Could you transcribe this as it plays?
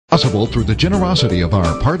Possible through the generosity of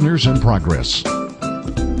our partners in progress.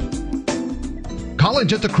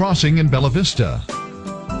 College at the Crossing in Bella Vista.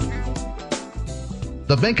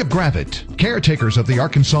 The Bank of Gravette, caretakers of the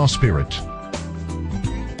Arkansas spirit.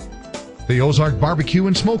 The Ozark Barbecue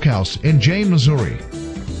and Smokehouse in Jane, Missouri.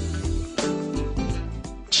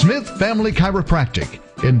 Smith Family Chiropractic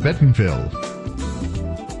in Bentonville.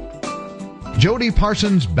 Jody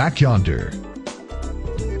Parsons Back Yonder.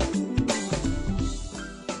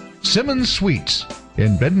 Simmons Sweets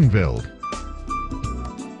in Bentonville.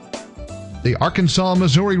 The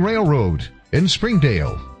Arkansas-Missouri Railroad in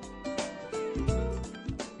Springdale.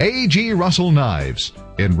 A.G. Russell Knives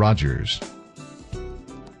in Rogers.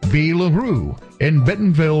 B. LaRue in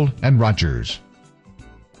Bentonville and Rogers.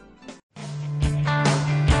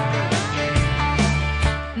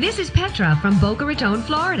 This is Petra from Boca Raton,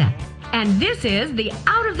 Florida, and this is the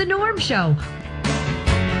Out of the Norm Show,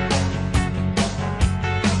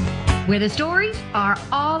 where the stories are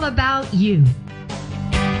all about you.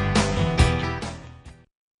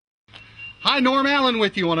 Hi, Norm Allen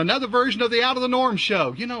with you on another version of the Out of the Norm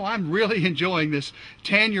Show. You know, I'm really enjoying this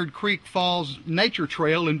Tanyard Creek Falls nature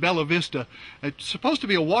trail in Bella Vista. It's supposed to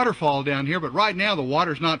be a waterfall down here, but right now the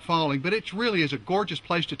water's not falling. But it really is a gorgeous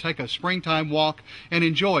place to take a springtime walk and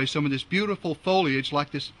enjoy some of this beautiful foliage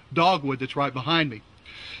like this dogwood that's right behind me.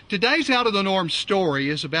 Today's Out of the Norm story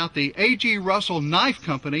is about the A.G. Russell Knife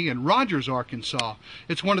Company in Rogers, Arkansas.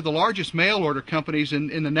 It's one of the largest mail order companies in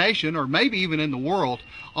the nation, or maybe even in the world,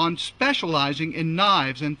 on specializing in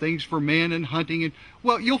knives and things for men and hunting. And,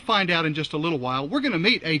 well, you'll find out in just a little while. We're going to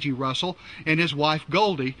meet A.G. Russell and his wife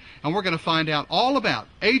Goldie, and we're going to find out all about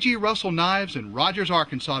A.G. Russell Knives in Rogers,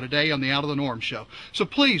 Arkansas today on the Out of the Norm Show. So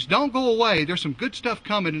please don't go away. There's some good stuff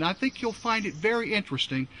coming, and I think you'll find it very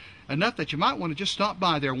interesting. Enough that you might want to just stop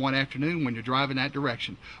by there one afternoon when you're driving that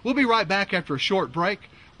direction. We'll be right back after a short break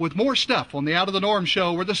with more stuff on the Out of the Norm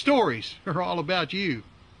Show, where the stories are all about you.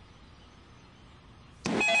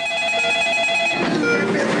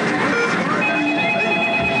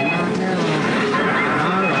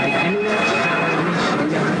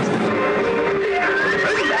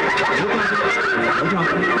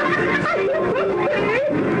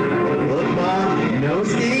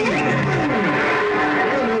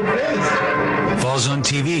 Falls on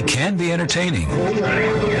TV can be entertaining.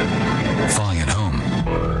 Falling at home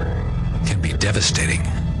can be devastating.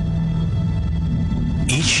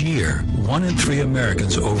 Each year, 1 in 3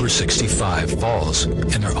 Americans over 65 falls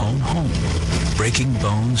in their own home, breaking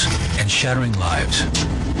bones and shattering lives.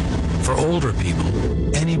 For older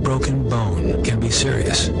people, any broken bone can be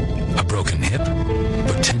serious. A broken hip,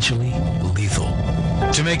 potentially lethal.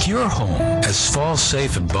 To make your home as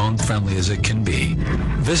fall-safe and bone-friendly as it can be,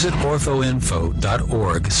 visit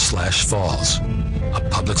orthoinfo.org/falls. A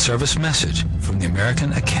public service message from the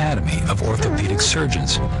American Academy of Orthopedic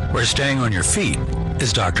Surgeons, where staying on your feet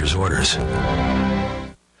is doctor's orders.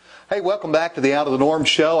 Hey, welcome back to the Out of the Norm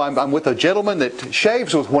Show. I'm with a gentleman that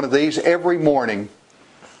shaves with one of these every morning.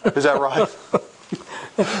 Is that right?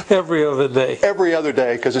 Every other day. Every other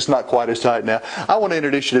day, because it's not quite as tight now. I want to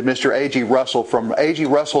introduce you to Mr. A.G. Russell from A.G.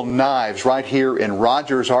 Russell Knives right here in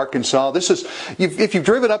Rogers, Arkansas. This is, if you've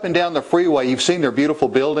driven up and down the freeway, you've seen their beautiful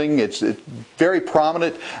building. It's very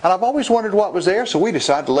prominent, and I've always wondered what was there, so we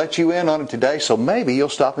decided to let you in on it today, so maybe you'll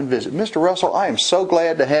stop and visit. Mr. Russell, I am so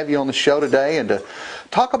glad to have you on the show today and to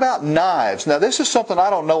talk about knives. Now, this is something I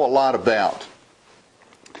don't know a lot about.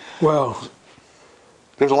 Well,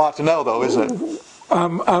 there's a lot to know, though, isn't it?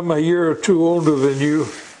 I'm a year or two older than you,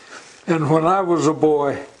 and when I was a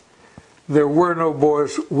boy, there were no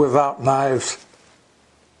boys without knives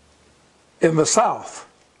in the South.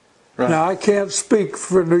 Right. Now, I can't speak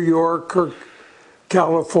for New York or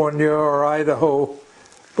California or Idaho,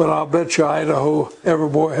 but I'll bet you Idaho, every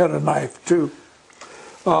boy had a knife too.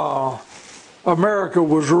 America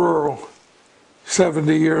was rural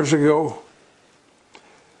 70 years ago,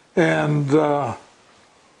 and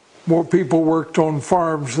more people worked on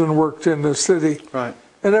farms than worked in the city. Right.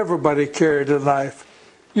 And everybody carried a knife.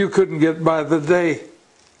 You couldn't get by the day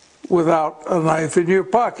without a knife in your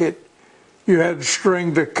pocket. You had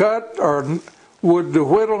string to cut or wood to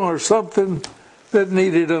whittle or something that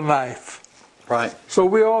needed a knife. Right. So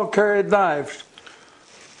we all carried knives.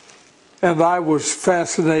 And I was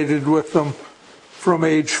fascinated with them from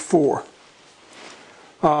age 4.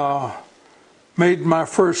 Made my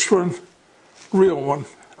first one, real one.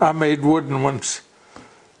 I made wooden ones,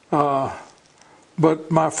 but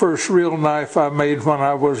my first real knife I made when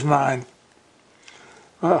I was 9.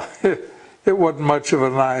 It wasn't much of a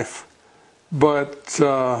knife, but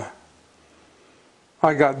I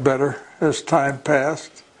got better as time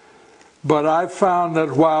passed. But I found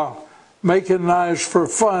that while making knives for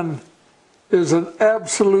fun is an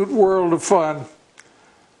absolute world of fun,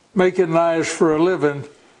 making knives for a living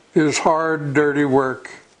is hard, dirty work.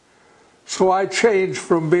 So I changed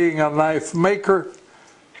from being a knife maker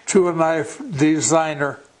to a knife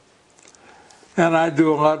designer. And I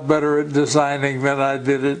do a lot better at designing than I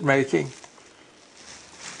did at making.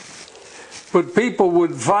 But people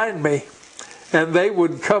would find me, and they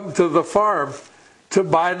would come to the farm to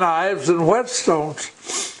buy knives and whetstones.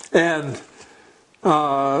 And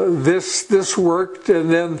this worked,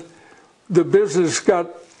 and then the business got,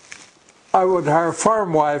 I would hire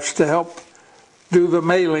farm wives to help do the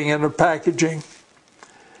mailing and the packaging.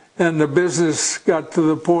 And the business got to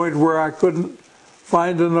the point where I couldn't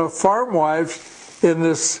find enough farm wives in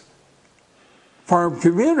this farm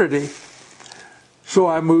community. So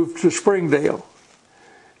I moved to Springdale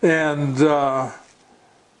and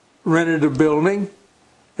rented a building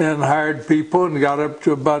and hired people and got up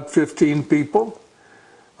to about 15 people.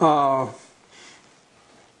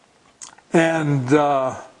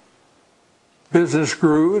 Business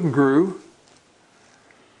grew and grew.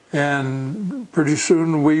 And pretty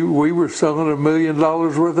soon we were selling $1 million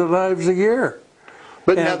worth of knives a year.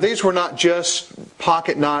 But now these were not just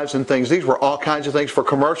pocket knives and things. These were all kinds of things for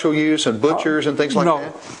commercial use and butchers and things like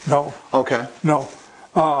that? No. Okay. No.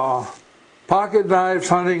 Pocket knives,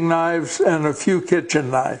 hunting knives, and a few kitchen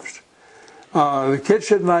knives. The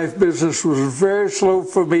kitchen knife business was very slow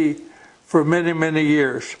for me for many, many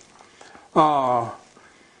years.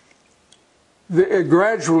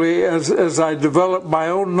 Gradually, as I developed my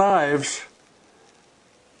own knives,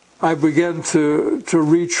 I began to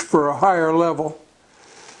reach for a higher level.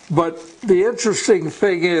 But the interesting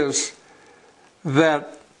thing is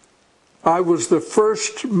that I was the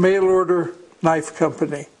first mail-order knife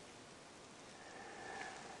company.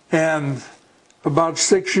 And about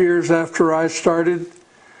 6 years after I started,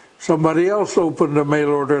 somebody else opened a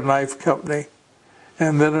mail-order knife company.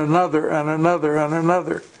 And then another, and another, and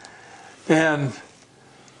another. And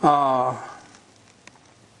I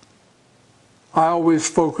always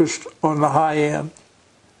focused on the high end,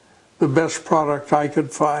 the best product I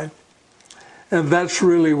could find. And that's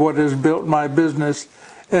really what has built my business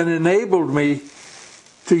and enabled me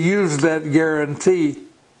to use that guarantee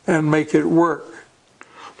and make it work.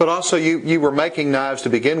 But also you were making knives to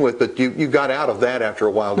begin with, but you got out of that after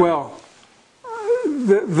a while. Well,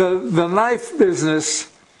 the knife business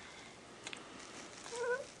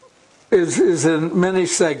is in many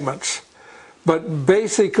segments, but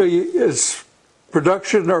basically it's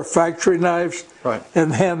production or factory knives, right,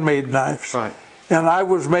 and handmade knives. Right. And I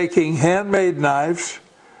was making handmade knives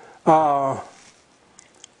and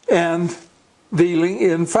dealing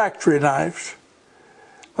in factory knives.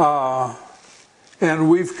 And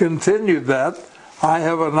we've continued that. I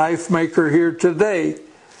have a knife maker here today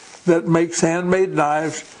that makes handmade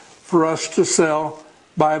knives for us to sell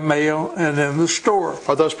by mail and in the store.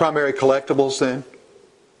 Are those primary collectibles then?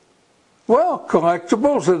 Well,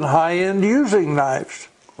 collectibles and high-end using knives.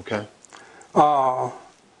 Okay.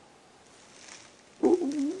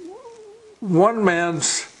 One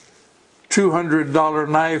man's $200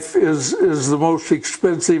 knife is the most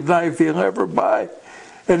expensive knife he'll ever buy,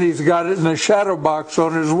 and he's got it in a shadow box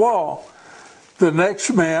on his wall. The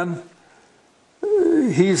next man,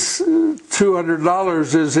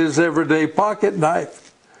 $200 is his everyday pocket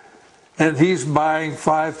knife, and he's buying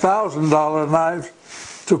 $5,000 knives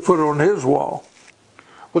to put on his wall.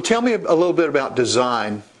 Well, tell me a little bit about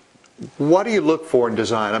design. What do you look for in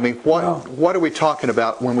design? I mean, what are we talking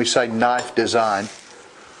about when we say knife design?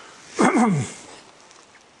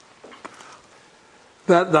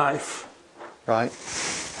 That knife, right,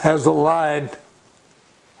 has a line,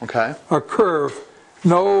 okay, a curve,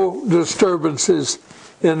 no disturbances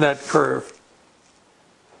in that curve.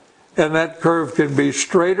 And that curve can be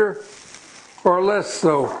straighter or less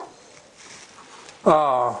so.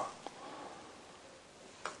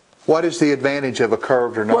 What is the advantage of a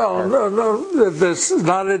curved or not curved? Well, no, that's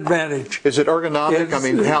not an advantage. Is it ergonomic? I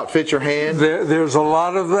mean, how it fits your hand? There's a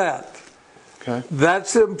lot of that. Okay.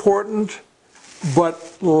 That's important,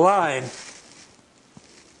 but line.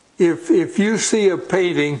 If you see a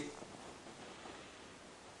painting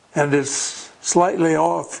and it's slightly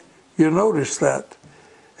off, you notice that.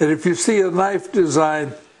 And if you see a knife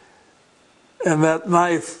design and that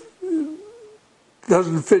knife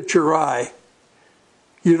doesn't fit your eye,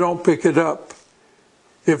 you don't pick it up.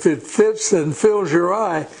 If it fits and fills your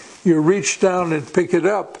eye, you reach down and pick it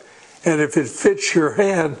up. And if it fits your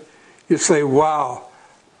hand, you say, wow,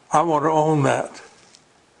 I want to own that.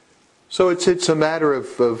 So it's a matter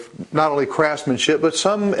of not only craftsmanship, but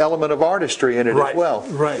some element of artistry in it as well.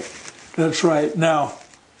 Right. That's right. Now,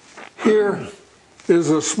 here is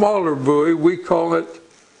a smaller buoy. We call it,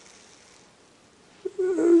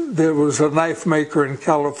 there was a knife maker in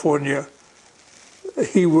California.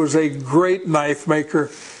 He was a great knife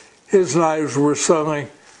maker. His knives were selling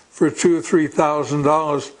for $2,000 or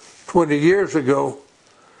 $3,000 20 years ago.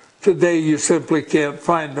 Today you simply can't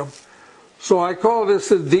find them. So I call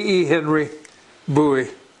this a D.E. Henry buoy,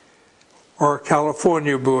 or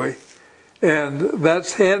California buoy. And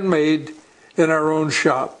that's handmade in our own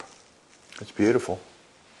shop. It's beautiful.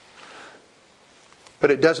 But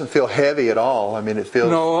it doesn't feel heavy at all. I mean, it feels...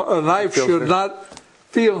 No, a knife should not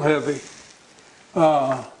feel heavy.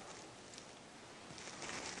 All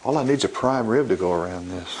I need is a prime rib to go around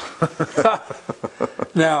this.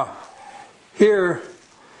 Now, here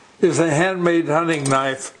is a handmade hunting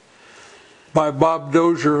knife by Bob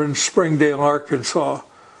Dozier in Springdale, Arkansas.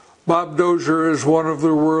 Bob Dozier is one of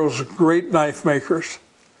the world's great knife makers.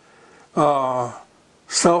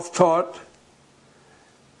 Self-taught.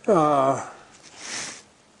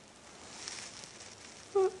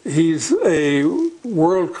 He's a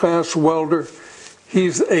world-class welder.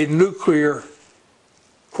 He's a nuclear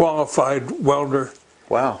qualified welder.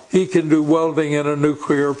 Wow. He can do welding in a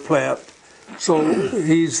nuclear plant. So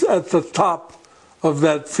he's at the top of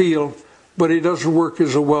that field, but he doesn't work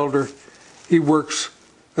as a welder. He works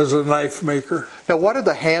as a knife maker. Now, what are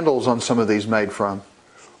the handles on some of these made from?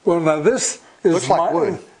 Well, now this is Looks like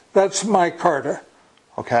wood. That's micarta.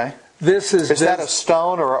 Okay. This is that a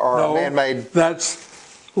stone or no, a man-made? That's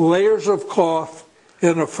layers of cloth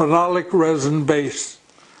in a phenolic resin base.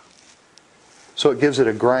 So it gives it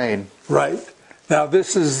a grain. Right. Now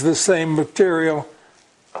this is the same material.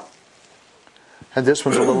 And this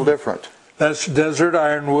one's a little different. That's desert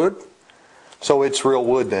ironwood. So it's real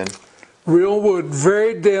wood then? Real wood,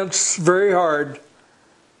 very dense, very hard.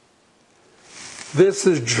 This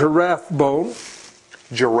is giraffe bone.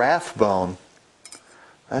 Giraffe bone.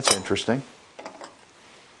 That's interesting.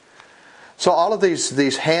 So all of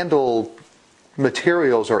these handle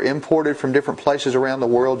materials are imported from different places around the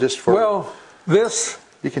world just for... Well, this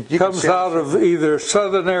comes out of either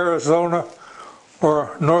southern Arizona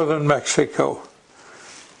or northern Mexico.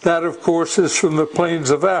 That, of course, is from the plains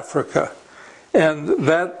of Africa. And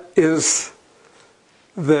that is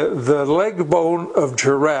the leg bone of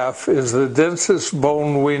giraffe is the densest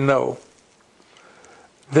bone we know.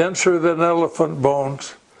 Denser than elephant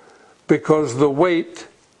bones, because the weight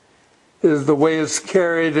is the way it's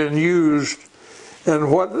carried and used.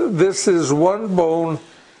 And this is one bone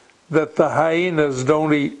that the hyenas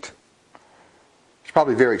don't eat. It's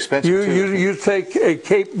probably very expensive too. You take a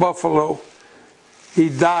Cape buffalo, he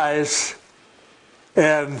dies,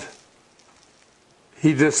 and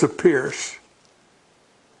he disappears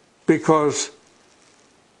because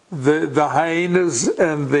the hyenas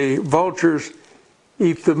and the vultures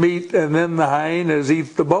eat the meat, and then the hyenas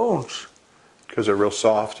eat the bones. Because they're real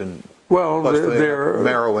soft and well, they're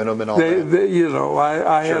marrow in them and all that. You know,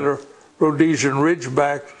 I Sure. had a Rhodesian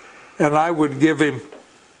Ridgeback, and I would give him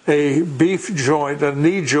a beef joint, a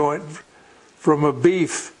knee joint from a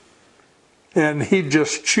beef, and he'd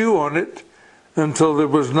just chew on it until there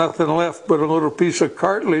was nothing left but a little piece of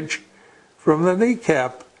cartilage from the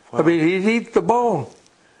kneecap. Wow. I mean, he'd eat the bone.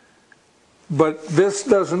 But this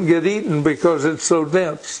doesn't get eaten because it's so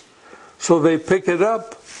dense. So they pick it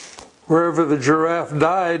up wherever the giraffe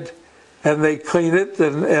died, and they clean it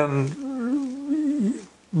and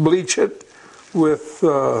bleach it with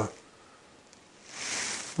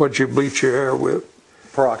what you bleach your hair with.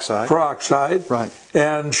 Peroxide. Peroxide. Right.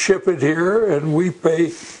 And ship it here, and we pay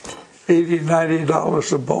 $80,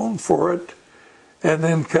 $90 a bone for it, and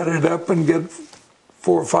then cut it up and get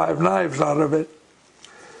 4 or 5 knives out of it.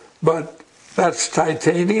 But that's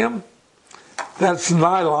titanium, that's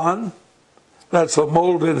nylon, that's a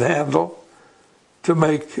molded handle to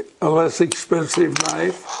make a less expensive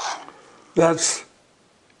knife. That's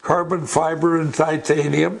carbon fiber and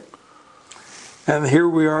titanium. And here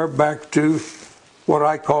we are back to what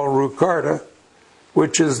I call Rucarta,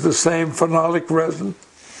 which is the same phenolic resin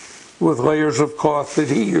with layers of cloth that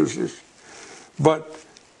he uses. But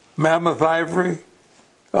mammoth ivory,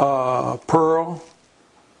 pearl,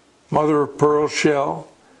 mother of pearl shell,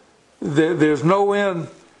 there's no end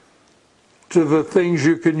to the things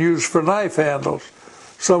you can use for knife handles.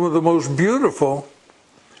 Some of the most beautiful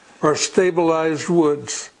are stabilized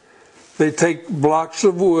woods. They take blocks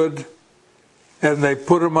of wood and they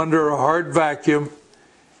put them under a hard vacuum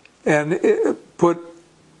and put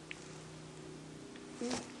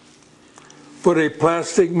a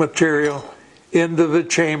plastic material into the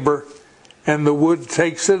chamber, and the wood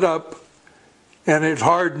takes it up and it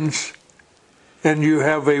hardens, and you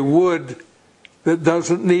have a wood that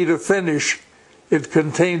doesn't need a finish. It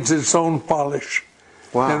contains its own polish.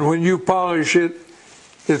 Wow. And when you polish it,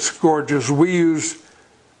 it's gorgeous. We use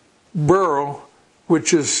burl,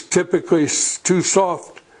 which is typically too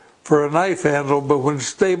soft for a knife handle, but when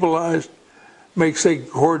stabilized, makes a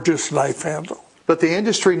gorgeous knife handle. But the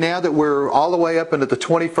industry, now that we're all the way up into the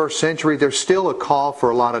 21st century, there's still a call for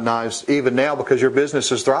a lot of knives even now because your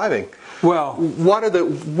business is thriving. Well,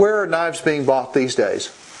 where are knives being bought these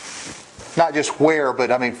days? Not just where,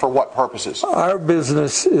 but I mean for what purposes? our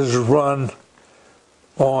business is run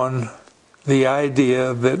on the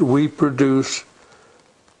idea that we produce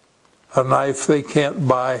a knife they can't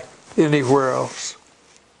buy anywhere else.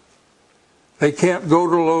 They can't go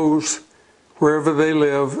to Lowe's, wherever they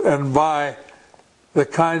live, and buy the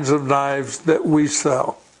kinds of knives that we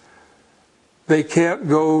sell. They can't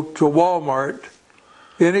go to Walmart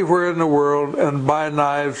anywhere in the world and buy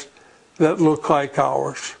knives that look like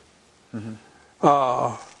ours.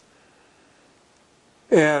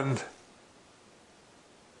 And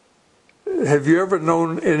have you ever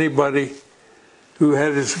known anybody who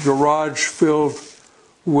had his garage filled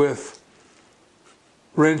with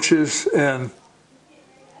wrenches and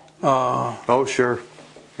Oh, sure.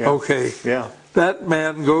 Yeah. okay, Yeah. that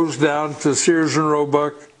man goes down to Sears and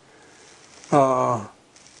Roebuck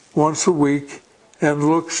once a week and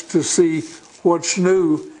looks to see what's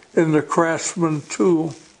new in the Craftsman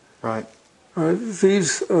tool. Right.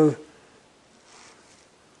 These,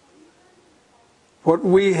 what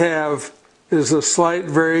we have is a slight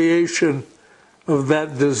variation of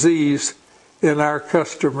that disease in our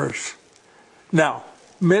customers. Now,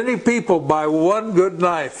 many people buy one good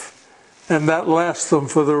knife and that lasts them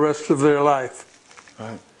for the rest of their life.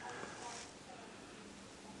 Right.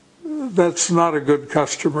 That's not a good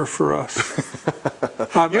customer for us.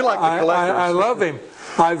 You like the collectors. I love him.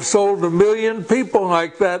 I've sold 1 million people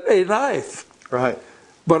like that a knife. Right.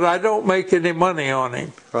 But I don't make any money on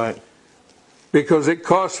him Right. because it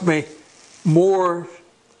costs me more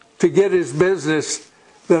to get his business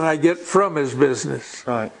than I get from his business.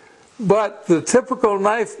 Right. But the typical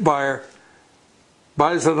knife buyer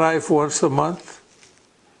buys a knife once a month,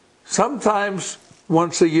 sometimes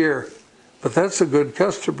once a year. But that's a good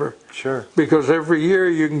customer. Sure. Because every year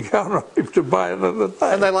you can count on him to buy another knife.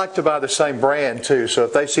 And they like to buy the same brand too. So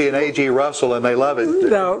if they see an A.G. Russell and they love it.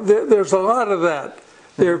 Now, there's a lot of that.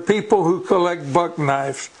 There are people who collect buck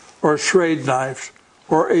knives or Schrade knives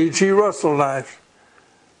or A.G. Russell knives.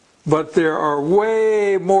 But there are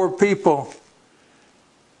way more people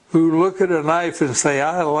who look at a knife and say,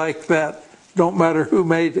 I like that, don't matter who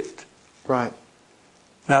made it. Right.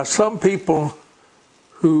 Now, some people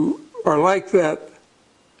who are like that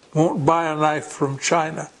won't buy a knife from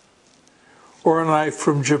China or a knife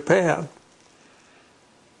from Japan.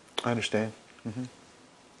 I understand.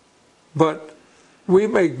 But we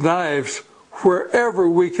make knives wherever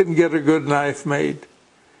we can get a good knife made.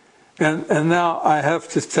 And now I have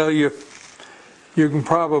to tell you, you can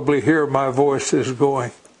probably hear my voice is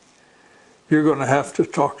going. You're going to have to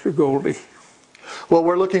talk to Goldie. Well,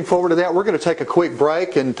 we're looking forward to that. We're going to take a quick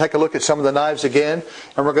break and take a look at some of the knives again.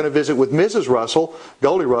 And we're going to visit with Mrs. Russell,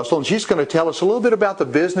 Goldie Russell, and she's going to tell us a little bit about the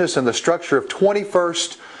business and the structure of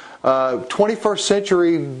 21st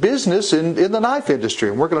century business in the knife industry.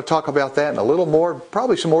 And we're going to talk about that and a little more,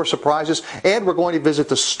 probably some more surprises. And we're going to visit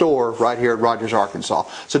the store right here at Rogers, Arkansas.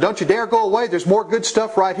 So don't you dare go away. There's more good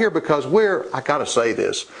stuff right here because I got to say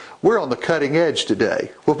this, we're on the cutting edge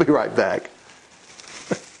today. We'll be right back.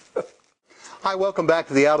 Hi, welcome back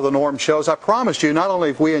to the Out of the Norm shows. I promised you not only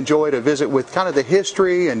have we enjoyed a visit with kind of the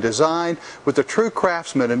history and design with the true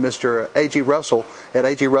craftsman and Mr. A.G. Russell at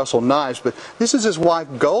A.G. Russell Knives, but this is his wife,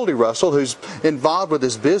 Goldie Russell, who's involved with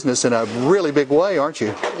his business in a really big way, aren't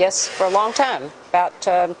you? Yes, for a long time.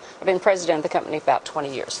 I've been president of the company about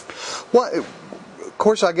 20 years. Well, of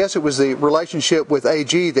course, I guess it was the relationship with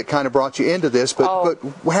AG that kind of brought you into this, but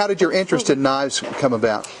how did your interest in knives come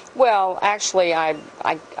about? Well, actually, I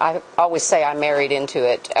always say I married into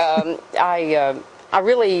it. I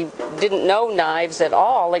really didn't know knives at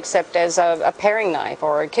all except as a paring knife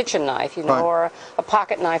or a kitchen knife, you know, Right. or a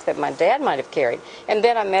pocket knife that my dad might have carried. And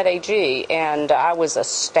then I met AG, and I was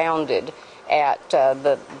astounded at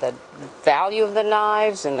the value of the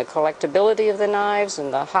knives and the collectability of the knives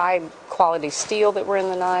and the high quality steel that were in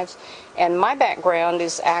the knives. And my background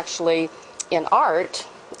is actually in art.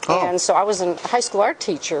 Oh. And so I was a high school art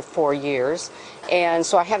teacher for years, and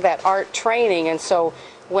so I have that art training. And so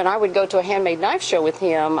when I would go to a handmade knife show with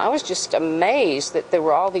him, I was just amazed that there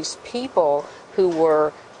were all these people who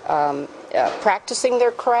were practicing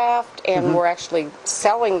their craft, and we're actually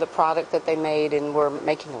selling the product that they made, and we're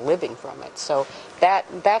making a living from it. So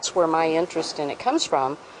that's where my interest in it comes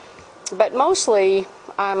from. But mostly,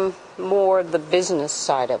 I'm more the business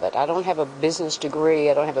side of it. I don't have a business degree.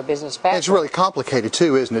 I don't have a business background. It's really complicated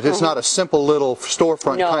too, isn't it? It's not a simple little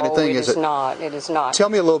storefront kind of thing, is it? No, it is not. Tell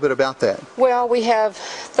me a little bit about that. Well, we have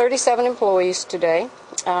 37 employees today.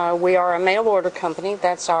 We are a mail order company.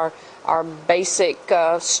 That's our basic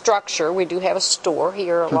structure. We do have a store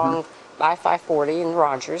here along I-540 in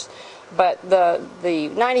Rogers, but the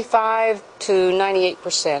 95 to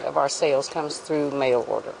 98% of our sales comes through mail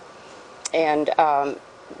order. And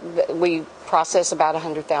we process about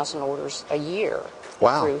 100,000 orders a year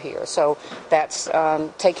through here. So that's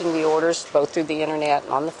taking the orders both through the internet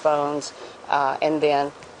and on the phones, and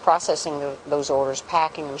then processing those orders,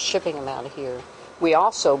 packing them, shipping them out of here. We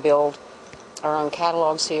also build our own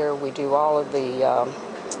catalogs here. We do all of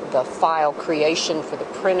the file creation for the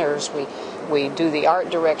printers. We do the art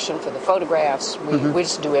direction for the photographs. We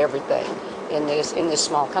just do everything in this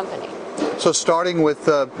small company. So starting with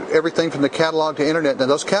everything from the catalog to internet, now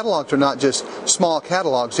those catalogs are not just small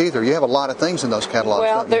catalogs either. You have a lot of things in those catalogs.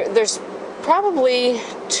 Well, there's probably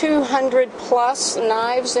 200 plus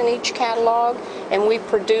knives in each catalog, and we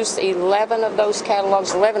produce 11 of those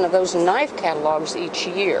catalogs, 11 of those knife catalogs each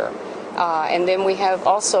year. And then we have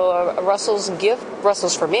also a Russell's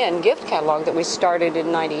for Men gift catalog that we started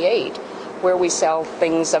in '98, where we sell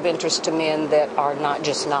things of interest to men that are not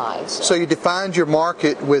just knives. So you defined your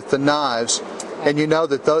market with the knives, and you know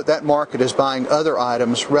that that market is buying other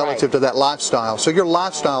items relative to that lifestyle. So you're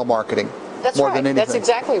lifestyle marketing more than anything. That's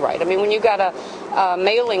exactly right. I mean, when you've got a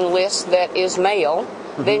mailing list that is mail,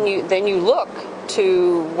 then you look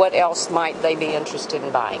to what else might they be interested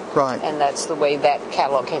in buying. Right. And that's the way that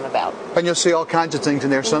catalog came about. And you'll see all kinds of things in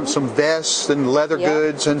there, some vests and leather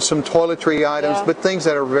goods and some toiletry items, but things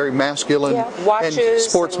that are very masculine watches and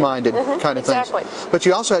sports-minded kind of things. But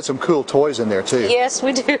you also had some cool toys in there too. Yes,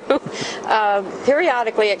 we do.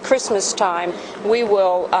 Periodically at Christmas time, we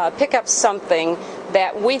will pick up something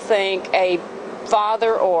that we think a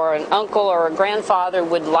father or an uncle or a grandfather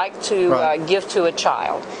would like to give to a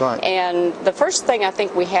child. Right. And the first thing I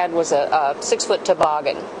think we had was a 6-foot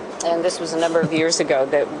toboggan, and this was a number of years ago.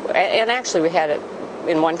 And actually we had it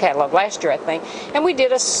in one catalog last year, I think. And we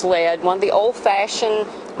did a sled, one of the old-fashioned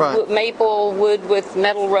maple wood with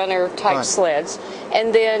metal runner type sleds.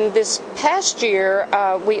 And then this past year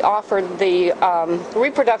we offered the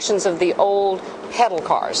reproductions of the old pedal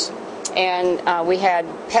cars. And we had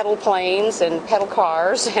pedal planes and pedal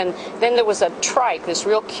cars, and then there was a trike, this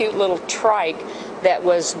real cute little trike that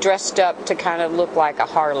was dressed up to kind of look like a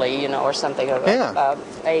Harley, or something, a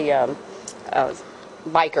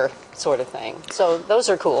biker sort of thing. So those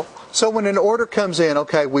are cool. So when an order comes in,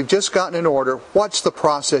 okay, we've just gotten an order, what's the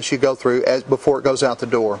process you go through before it goes out the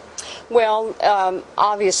door? Well,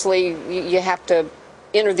 obviously you have to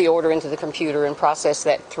enter the order into the computer and process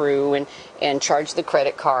that through and charge the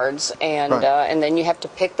credit cards, and then you have to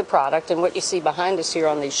pick the product. And what you see behind us here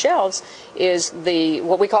on these shelves is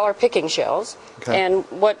what we call our picking shelves. And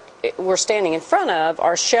what we're standing in front of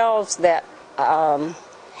are shelves that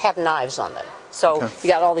have knives on them. So you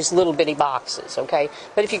got all these little bitty boxes, okay?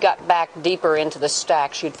 But if you got back deeper into the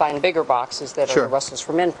stacks, you'd find bigger boxes that are the Russell's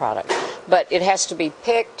for Men product. But it has to be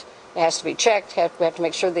picked, it has to be checked, we have to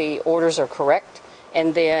make sure the orders are correct.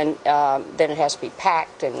 And then it has to be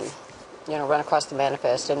packed and run across the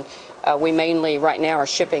manifest. And we mainly right now are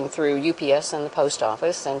shipping through UPS and the post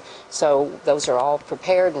office, and so those are all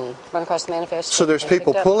prepared and run across the manifest. So there's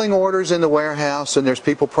people pulling orders in the warehouse, and there's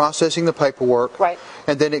people processing the paperwork. Right.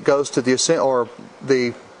 And then it goes to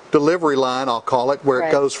the delivery line, I'll call it, where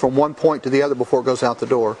it goes from one point to the other before it goes out the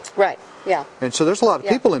door. Right. Yeah. And so there's a lot of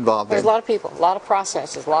people involved there. There's a lot of people, a lot of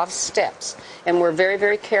processes, a lot of steps. And we're very,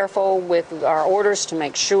 very careful with our orders to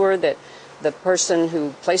make sure that the person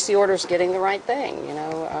who placed the order is getting the right thing.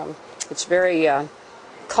 It's very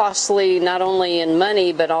costly, not only in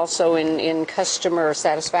money, but also in customer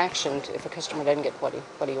satisfaction if a customer doesn't get what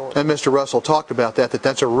he ordered. And Mr. Russell talked about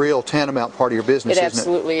that's a real tantamount part of your business, isn't it? It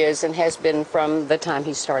absolutely is, and has been from the time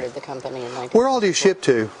he started the company in 1994. Where all do you ship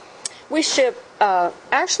to? We ship,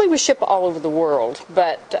 actually we ship all over the world,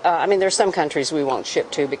 but there's some countries we won't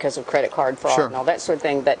ship to because of credit card fraud and all that sort of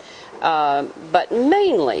thing, but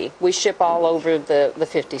mainly we ship all over the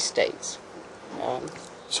 50 states.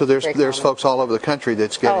 So there's folks all over the country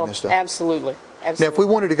that's getting this stuff. Absolutely. Now, if we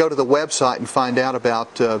wanted to go to the website and find out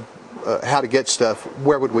about how to get stuff,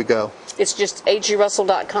 where would we go? It's just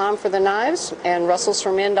agrussell.com for the knives and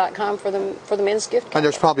russellsformen.com for the men's gift cabinet. And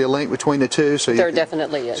there's probably a link between the two, so there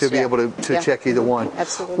definitely is. So you'll be able to check either one.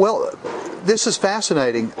 Absolutely. Well, this is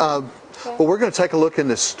fascinating. Well, we're going to take a look in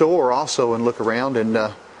the store also and look around, and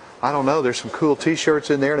I don't know, there's some cool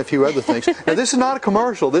T-shirts in there and a few other things. Now, this is not a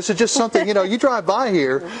commercial. This is just something, you drive by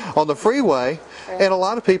here on the freeway, and a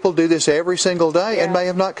lot of people do this every single day and may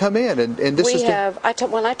have not come in. And this is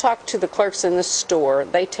when I talk to the clerks in the store,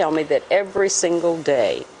 they tell me that every single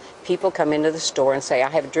day people come into the store and say, I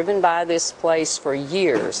have driven by this place for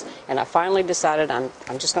years, and I finally decided I'm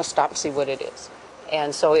just going to stop and see what it is.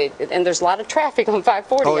 And so and there's a lot of traffic on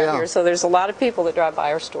 540 out here, so there's a lot of people that drive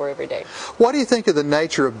by our store every day. What do you think of the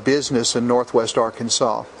nature of business in Northwest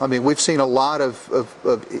Arkansas? I mean, we've seen a lot of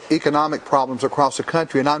economic problems across the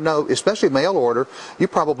country, and I know, especially mail order, you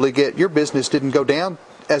probably your business didn't go down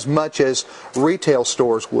as much as retail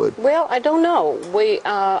stores would. Well, I don't know.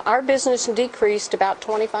 Our business decreased about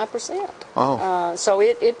 25%. Oh. So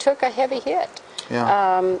it took a heavy hit.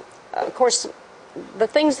 Yeah. Of course, the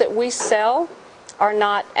things that we sell are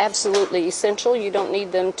not absolutely essential. You don't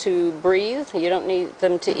need them to breathe. You don't need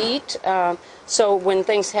them to eat. So when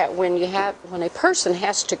a person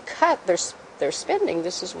has to cut their spending,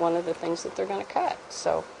 this is one of the things that they're going to cut.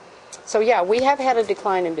 So yeah, we have had a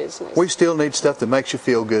decline in business. We still need stuff that makes you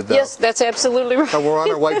feel good, though. Yes, that's absolutely right. And we're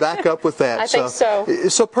on our way back up with that. I think so.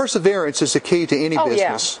 So perseverance is the key to any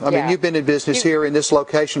business. Yeah, I mean, you've been in business here in this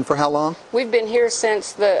location for how long? We've been here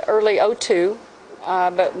since the early '02.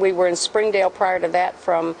 But we were in Springdale prior to that.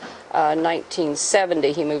 From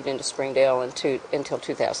 1970, he moved into Springdale until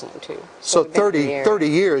 2002. So 30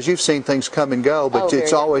 years, you've seen things come and go, but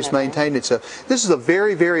it's always maintained. This is a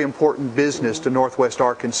very, very important business to Northwest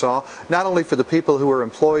Arkansas, not only for the people who are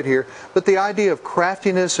employed here, but the idea of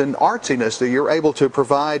craftiness and artsiness, that you're able to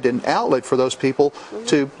provide an outlet for those people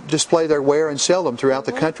to display their wear and sell them throughout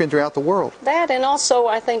the country and throughout the world. That, and also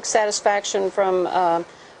I think satisfaction from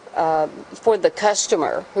for the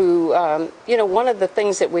customer who, one of the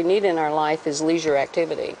things that we need in our life is leisure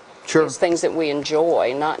activity. Sure. It's things that we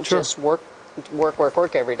enjoy, not just work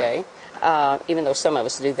every day, even though some of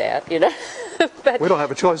us do that, But, we don't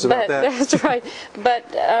have a choice about that. That's right. But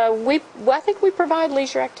I think we provide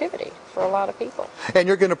leisure activity for a lot of people. And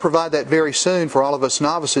you're going to provide that very soon for all of us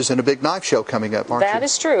novices in a big knife show coming up, aren't you? That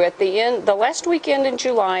is true. At the last weekend in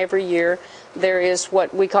July every year, there is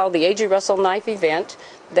what we call the A.G. Russell Knife Event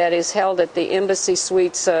that is held at the Embassy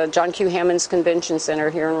Suites John Q. Hammons Convention Center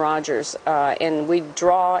here in Rogers. And we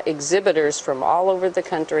draw exhibitors from all over the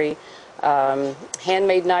country,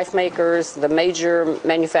 handmade knife makers, the major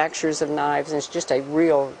manufacturers of knives, and it's just a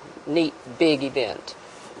real neat, big event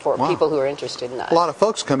for people who are interested in knives. A lot of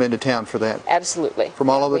folks come into town for that. Absolutely. From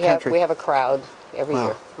all over the country. We have a crowd every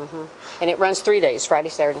year. And it runs 3 days, Friday,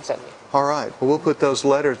 Saturday, and Sunday. All right. Well, we'll put those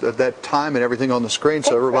letters, that time and everything on the screen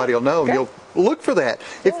so everybody will know. And you'll look for that.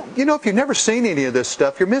 If you've never seen any of this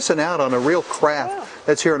stuff, you're missing out on a real craft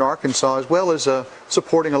that's here in Arkansas, as well as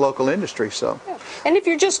supporting a local industry. So. And if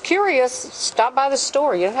you're just curious, stop by the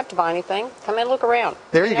store. You don't have to buy anything. Come in and look around.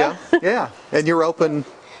 There you go. Yeah. And you're open?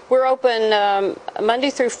 We're open Monday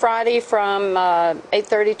through Friday from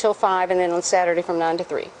 8:30 till 5, and then on Saturday from 9 to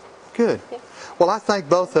 3. Good. Yeah. Well, I thank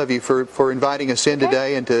both of you for inviting us in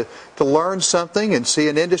today and to learn something and see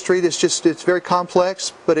an industry that's it's very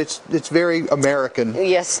complex, but it's very American.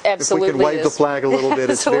 Yes, absolutely. If we can wave the flag a little bit,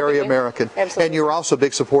 it's very American. Absolutely. And you're also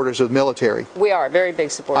big supporters of the military. We are very big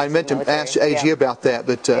supporters. I meant to ask AG about that,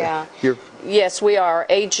 but you're. Yes, we are.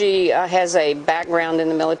 AG has a background in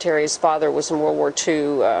the military. His father was in World War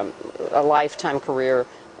II, a lifetime career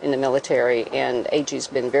in the military, and AG's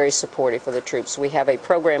been very supportive for the troops. We have a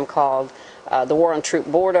program called the War on Troop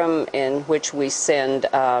Boredom, in which we send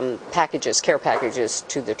care packages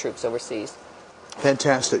to the troops overseas.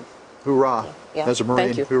 Fantastic. Hoorah. Yeah. As a Marine,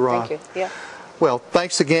 Thank you. Hoorah. Thank you. Yeah. Well,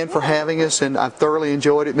 thanks again for having us, and I've thoroughly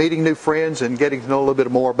enjoyed it, meeting new friends and getting to know a little bit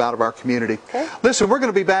more about our community. Okay. Listen, we're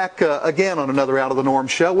going to be back again on another Out of the Norm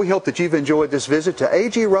show. We hope that you've enjoyed this visit to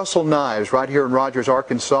A.G. Russell Knives right here in Rogers,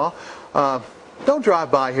 Arkansas. Don't drive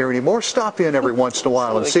by here anymore. Stop in every once in a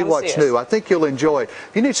while and see what's new. I think you'll enjoy it.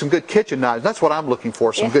 If you need some good kitchen knives, that's what I'm looking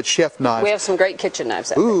for, some good chef knives. We have some great kitchen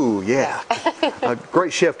knives out there. Ooh, yeah. A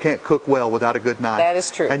great chef can't cook well without a good knife. That is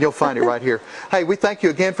true. And you'll find it right here. Hey, we thank you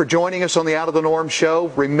again for joining us on the Out of the Norm show.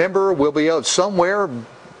 Remember, we'll be out somewhere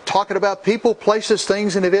talking about people, places,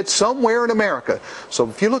 things, and events somewhere in America. So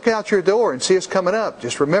if you look out your door and see us coming up,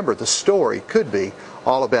 just remember the story could be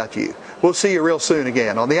all about you. We'll see you real soon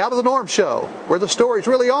again on the Out of the Norm show, where the stories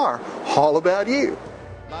really are all about you.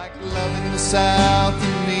 Like loving the South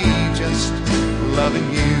and me, just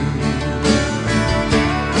loving you.